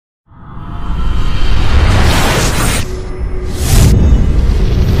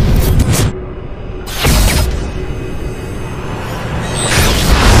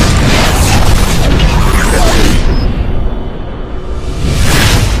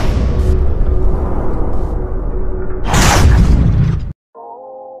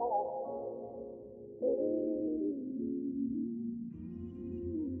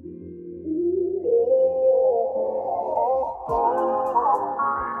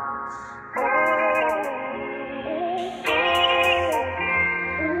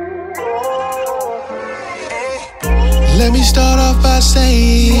Let me start off by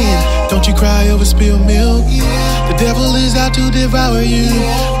saying, don't you cry over spilled milk. The devil is out to devour you,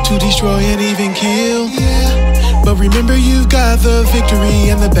 to destroy and even kill. But remember, you've got the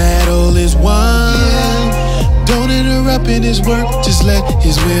victory and the battle is won. Don't interrupt in his work, just let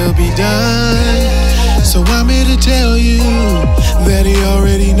his will be done. So I'm here to tell you that he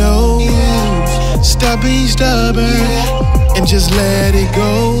already knows. Stop being stubborn and just let it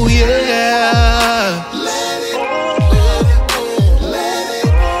go, yeah.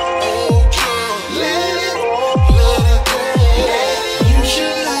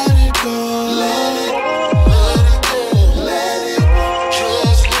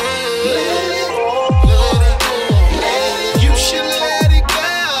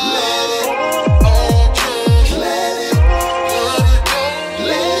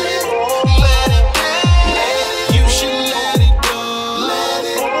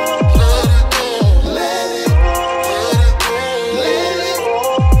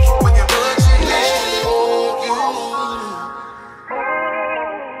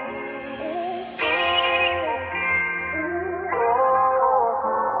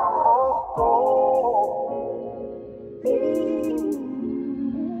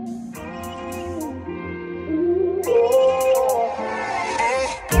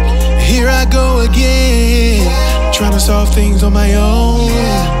 Here I go again, trying to solve things on my own.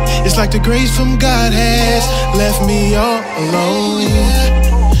 It's like the grace from God has left me all alone.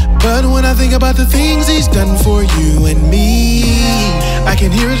 But when I think about the things he's done for you and me, I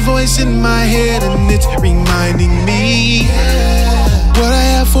can hear his voice in my head and it's reminding me, what I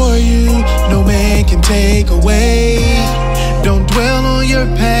have for you, no man can take away. Don't dwell on your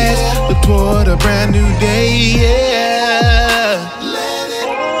past, look toward a brand new day, yeah.